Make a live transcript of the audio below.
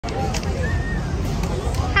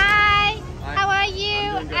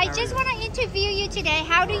just want to interview you today.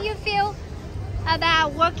 How do you feel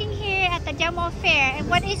about working here at the Del Mar Fair, and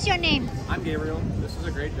what is your name? I'm Gabriel. This is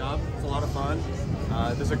a great job. It's a lot of fun.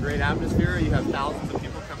 This is a great atmosphere. You have thousands of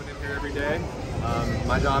people coming in here every day.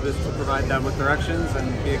 My job is to provide them with directions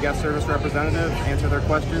and be a guest service representative, answer their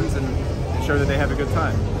questions, and ensure that they have a good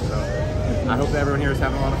time. So I hope that everyone here is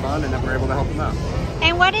having a lot of fun and that we're able to help them out.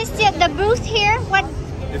 And what is the booth here?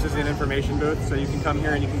 This is an information booth, so you can come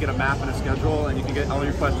here and you can get a map and a schedule, and you can get all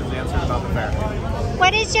your questions answered about the fair.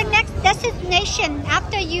 What is your next destination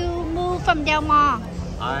after you move from Del Mar?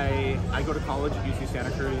 I go to college at UC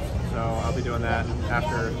Santa Cruz, so I'll be doing that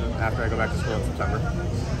after I go back to school in September.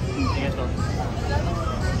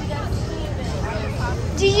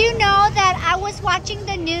 Do you know that I was watching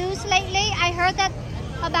the news lately? I heard that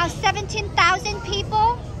about 17,000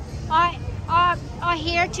 people are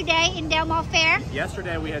here today in Del Mar Fair.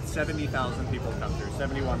 Yesterday we had 70,000 people come through.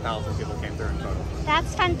 71,000 people came through in total.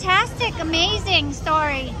 That's fantastic, amazing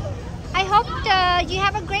story. I hope you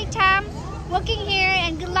have a great time working here,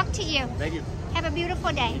 and good luck to you. Thank you. Have a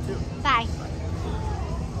beautiful day. You too. Bye. Bye.